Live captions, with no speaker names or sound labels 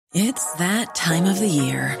It's that time of the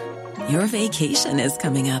year. Your vacation is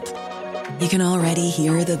coming up. You can already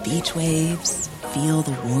hear the beach waves, feel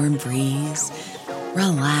the warm breeze,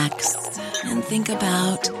 relax, and think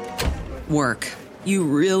about work. You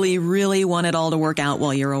really, really want it all to work out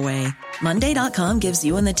while you're away. Monday.com gives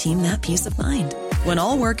you and the team that peace of mind. When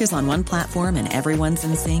all work is on one platform and everyone's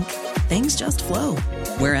in sync, things just flow.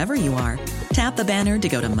 Wherever you are, tap the banner to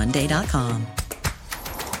go to Monday.com.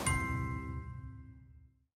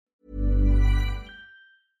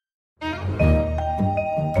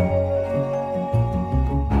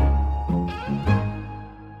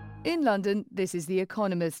 In London, this is The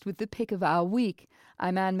Economist with the pick of our week.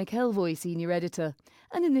 I'm Anne McElvoy, Senior Editor,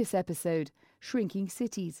 and in this episode, shrinking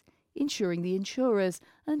cities, insuring the insurers,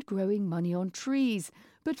 and growing money on trees.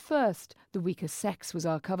 But first, the weaker sex was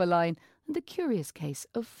our cover line, and the curious case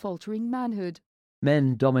of faltering manhood.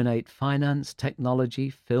 Men dominate finance, technology,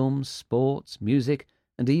 films, sports, music,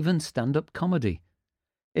 and even stand-up comedy.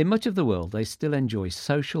 In much of the world, they still enjoy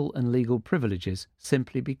social and legal privileges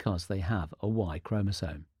simply because they have a Y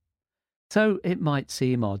chromosome. So it might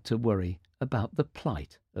seem odd to worry about the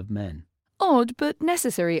plight of men. Odd but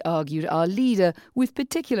necessary, argued our leader, with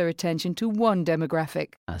particular attention to one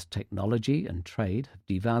demographic. As technology and trade have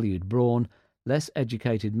devalued brawn, less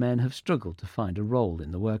educated men have struggled to find a role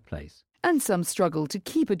in the workplace. And some struggle to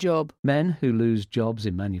keep a job. Men who lose jobs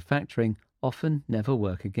in manufacturing often never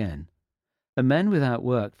work again. And men without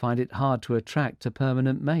work find it hard to attract a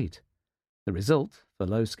permanent mate. The result, for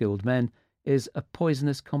low-skilled men, is a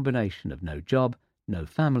poisonous combination of no job, no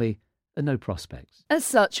family, and no prospects. As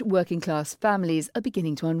such, working-class families are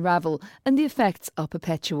beginning to unravel, and the effects are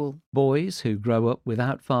perpetual. Boys who grow up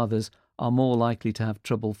without fathers are more likely to have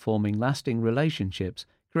trouble forming lasting relationships,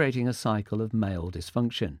 creating a cycle of male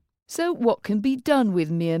dysfunction. So what can be done with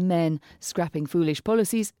mere men? Scrapping foolish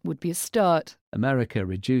policies would be a start. America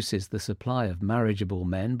reduces the supply of marriageable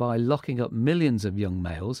men by locking up millions of young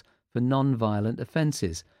males for non-violent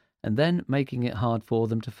offences, and then making it hard for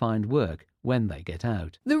them to find work when they get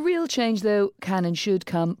out. The real change, though, can and should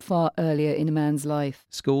come far earlier in a man's life.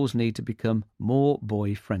 Schools need to become more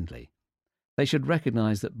boy-friendly. They should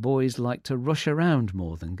recognise that boys like to rush around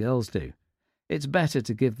more than girls do. It's better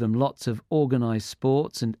to give them lots of organised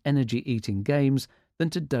sports and energy-eating games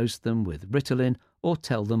than to dose them with Ritalin or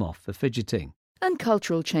tell them off for fidgeting. And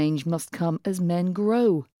cultural change must come as men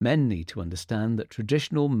grow. Men need to understand that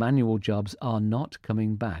traditional manual jobs are not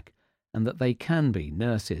coming back, and that they can be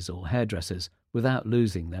nurses or hairdressers without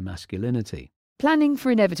losing their masculinity. Planning for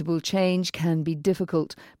inevitable change can be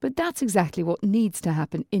difficult, but that's exactly what needs to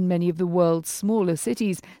happen in many of the world's smaller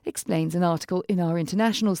cities, explains an article in our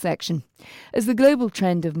international section. As the global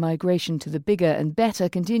trend of migration to the bigger and better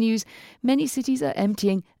continues, many cities are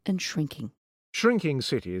emptying and shrinking. Shrinking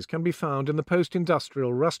cities can be found in the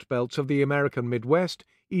post-industrial rust belts of the American Midwest,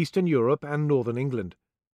 Eastern Europe and Northern England.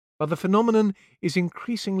 But the phenomenon is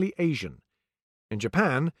increasingly Asian. In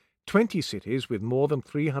Japan, 20 cities with more than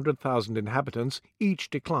 300,000 inhabitants each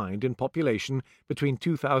declined in population between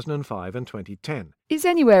 2005 and 2010. Is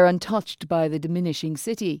anywhere untouched by the diminishing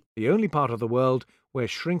city? The only part of the world where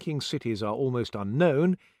shrinking cities are almost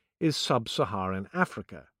unknown is sub-Saharan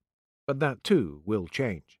Africa. But that too will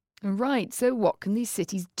change. Right, so what can these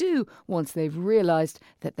cities do once they've realised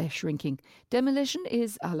that they're shrinking? Demolition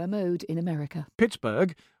is à la mode in America.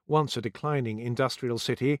 Pittsburgh, once a declining industrial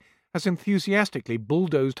city, has enthusiastically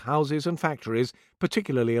bulldozed houses and factories,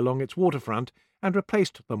 particularly along its waterfront, and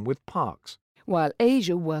replaced them with parks. While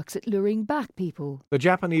Asia works at luring back people. The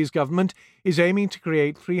Japanese government is aiming to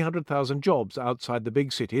create 300,000 jobs outside the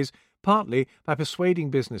big cities, partly by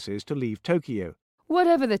persuading businesses to leave Tokyo.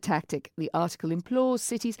 Whatever the tactic, the article implores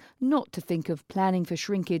cities not to think of planning for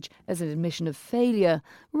shrinkage as an admission of failure,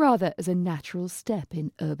 rather as a natural step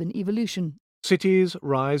in urban evolution. Cities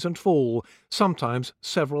rise and fall, sometimes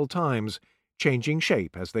several times, changing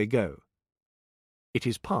shape as they go. It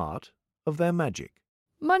is part of their magic.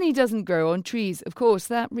 Money doesn't grow on trees, of course,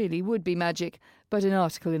 that really would be magic, but an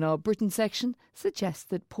article in our Britain section suggests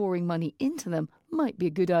that pouring money into them might be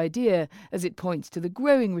a good idea, as it points to the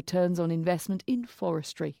growing returns on investment in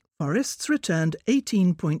forestry. Forests returned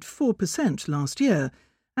 18.4% last year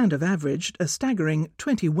and have averaged a staggering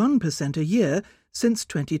 21% a year since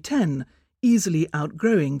 2010, easily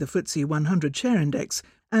outgrowing the FTSE 100 share index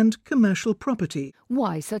and commercial property.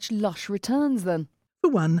 Why such lush returns then?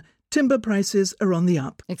 For one, timber prices are on the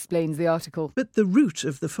up, explains the article. But the root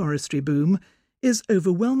of the forestry boom is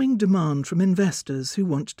overwhelming demand from investors who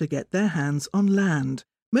want to get their hands on land.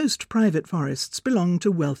 Most private forests belong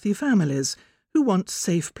to wealthy families who want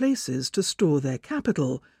safe places to store their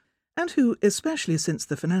capital, and who, especially since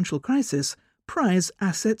the financial crisis, prize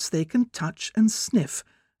assets they can touch and sniff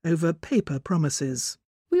over paper promises.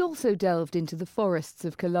 We also delved into the forests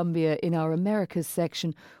of Colombia in our Americas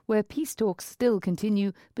section, where peace talks still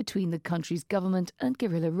continue between the country's government and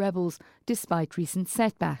guerrilla rebels, despite recent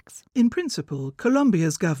setbacks. In principle,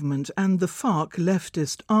 Colombia's government and the FARC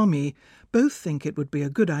leftist army both think it would be a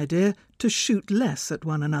good idea to shoot less at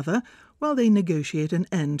one another while they negotiate an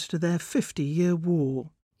end to their 50-year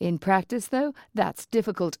war. In practice, though, that's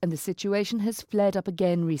difficult, and the situation has flared up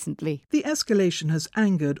again recently. The escalation has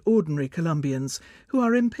angered ordinary Colombians who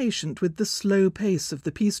are impatient with the slow pace of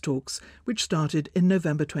the peace talks, which started in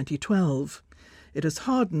November 2012. It has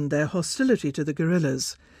hardened their hostility to the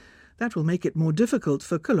guerrillas. That will make it more difficult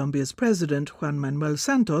for Colombia's president, Juan Manuel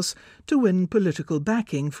Santos, to win political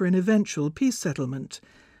backing for an eventual peace settlement.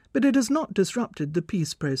 But it has not disrupted the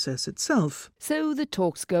peace process itself. So the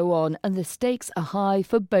talks go on, and the stakes are high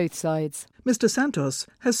for both sides. Mr. Santos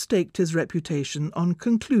has staked his reputation on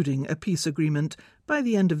concluding a peace agreement by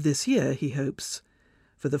the end of this year, he hopes.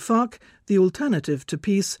 For the FARC, the alternative to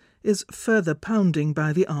peace is further pounding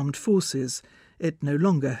by the armed forces. It no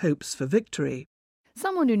longer hopes for victory.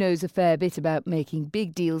 Someone who knows a fair bit about making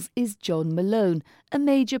big deals is John Malone, a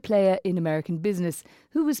major player in American business,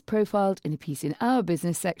 who was profiled in a piece in our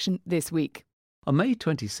business section this week. On May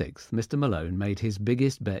 26th, Mr. Malone made his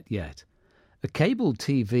biggest bet yet. A cable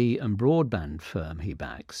TV and broadband firm he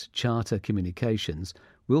backs, Charter Communications,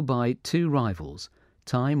 will buy two rivals,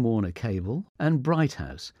 Time Warner Cable and Bright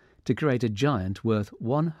House, to create a giant worth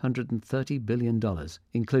 $130 billion,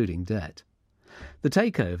 including debt. The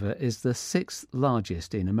takeover is the sixth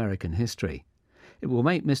largest in American history. It will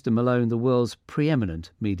make Mr. Malone the world's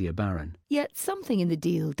preeminent media baron. Yet something in the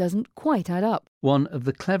deal doesn't quite add up. One of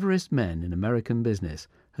the cleverest men in American business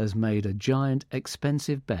has made a giant,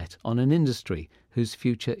 expensive bet on an industry whose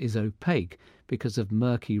future is opaque because of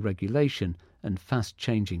murky regulation and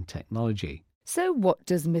fast-changing technology. So what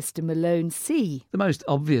does Mr. Malone see? The most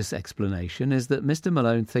obvious explanation is that Mr.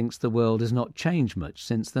 Malone thinks the world has not changed much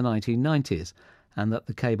since the 1990s, and that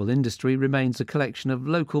the cable industry remains a collection of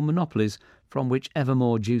local monopolies from which ever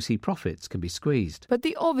more juicy profits can be squeezed. But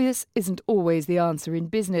the obvious isn't always the answer in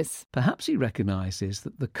business. Perhaps he recognises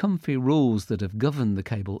that the comfy rules that have governed the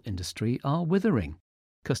cable industry are withering.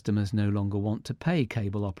 Customers no longer want to pay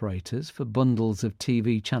cable operators for bundles of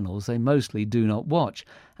TV channels they mostly do not watch,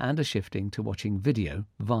 and are shifting to watching video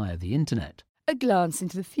via the internet. A glance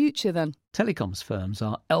into the future, then. Telecoms firms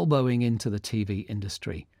are elbowing into the TV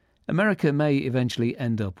industry. America may eventually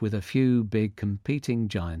end up with a few big competing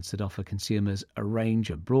giants that offer consumers a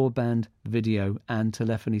range of broadband, video and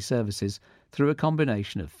telephony services through a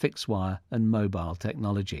combination of fixed wire and mobile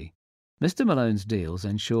technology. Mr. Malone's deals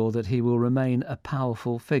ensure that he will remain a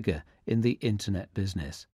powerful figure in the internet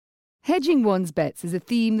business. Hedging one's bets is a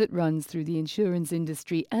theme that runs through the insurance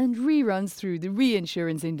industry and reruns through the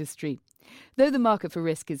reinsurance industry. Though the market for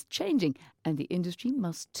risk is changing, and the industry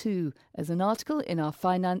must too, as an article in our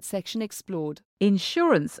finance section explored.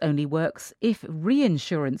 Insurance only works if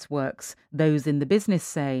reinsurance works, those in the business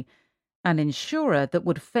say. An insurer that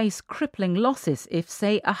would face crippling losses if,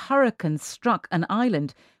 say, a hurricane struck an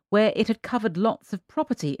island where it had covered lots of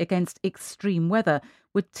property against extreme weather,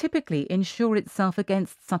 would typically insure itself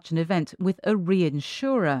against such an event with a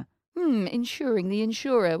reinsurer. Insuring the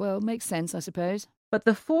insurer. Well, makes sense, I suppose. But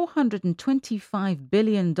the $425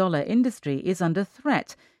 billion industry is under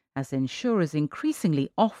threat as insurers increasingly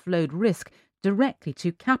offload risk directly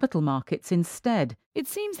to capital markets instead. It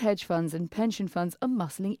seems hedge funds and pension funds are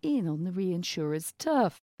muscling in on the reinsurer's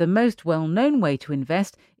turf. The most well-known way to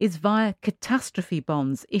invest is via catastrophe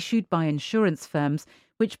bonds issued by insurance firms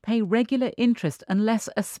which pay regular interest unless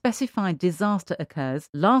a specified disaster occurs.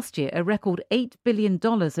 Last year, a record $8 billion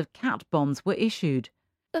of cat bonds were issued.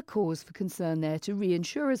 A cause for concern there to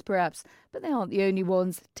reinsurers, perhaps, but they aren't the only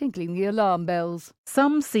ones tinkling the alarm bells.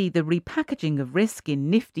 Some see the repackaging of risk in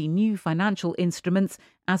nifty new financial instruments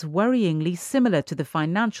as worryingly similar to the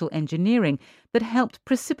financial engineering that helped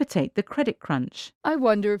precipitate the credit crunch. I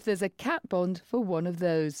wonder if there's a cat bond for one of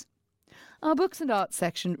those. Our books and arts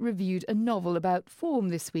section reviewed a novel about form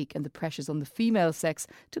this week and the pressures on the female sex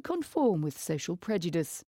to conform with social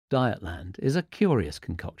prejudice. Dietland is a curious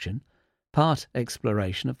concoction. Part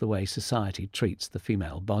exploration of the way society treats the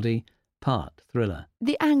female body, part thriller.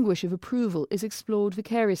 The anguish of approval is explored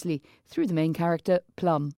vicariously through the main character,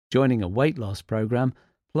 Plum. Joining a weight loss programme,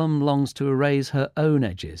 Plum longs to erase her own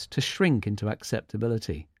edges, to shrink into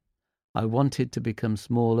acceptability. I wanted to become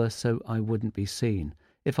smaller so I wouldn't be seen.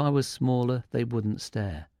 If I was smaller, they wouldn't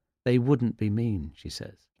stare. They wouldn't be mean, she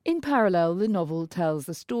says. In parallel, the novel tells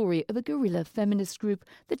the story of a guerrilla feminist group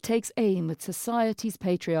that takes aim at society's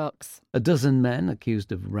patriarchs. A dozen men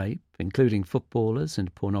accused of rape, including footballers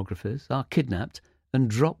and pornographers, are kidnapped and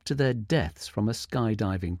dropped to their deaths from a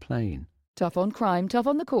skydiving plane. Tough on crime, tough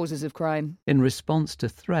on the causes of crime. In response to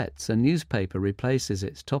threats, a newspaper replaces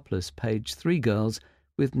its topless page 3 girls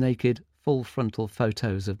with naked, full-frontal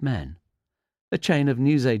photos of men. A chain of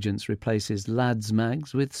newsagents replaces lads'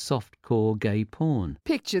 mags with soft-core gay porn.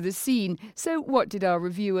 Picture the scene. So what did our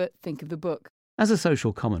reviewer think of the book? As a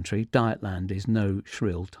social commentary, Dietland is no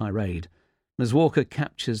shrill tirade. As Walker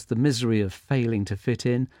captures the misery of failing to fit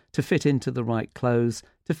into the right clothes,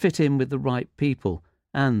 to fit in with the right people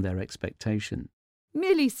and their expectation.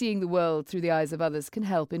 Merely seeing the world through the eyes of others can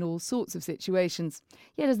help in all sorts of situations.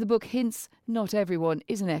 Yet, as the book hints, not everyone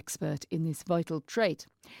is an expert in this vital trait.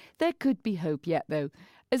 There could be hope yet, though.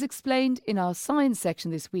 As explained in our science section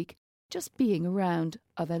this week, just being around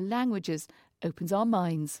other languages opens our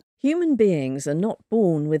minds. Human beings are not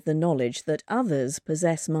born with the knowledge that others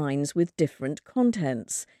possess minds with different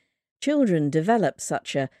contents. Children develop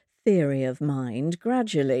such a theory of mind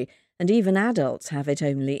gradually, and even adults have it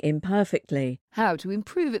only imperfectly. How to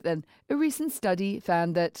improve it then? A recent study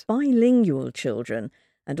found that bilingual children,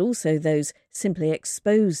 and also those simply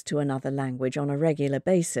exposed to another language on a regular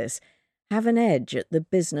basis, have an edge at the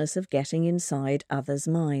business of getting inside others'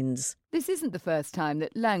 minds. This isn't the first time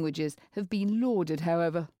that languages have been lauded,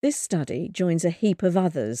 however. This study joins a heap of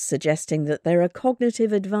others suggesting that there are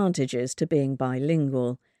cognitive advantages to being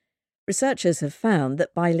bilingual. Researchers have found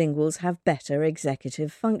that bilinguals have better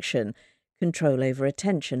executive function, control over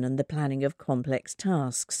attention and the planning of complex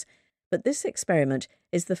tasks. But this experiment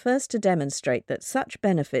is the first to demonstrate that such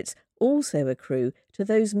benefits also accrue to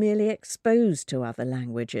those merely exposed to other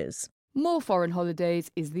languages. More foreign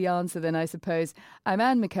holidays is the answer then, I suppose. I'm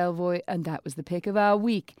Anne McElvoy, and that was the pick of our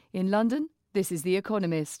week. In London, this is The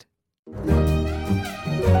Economist.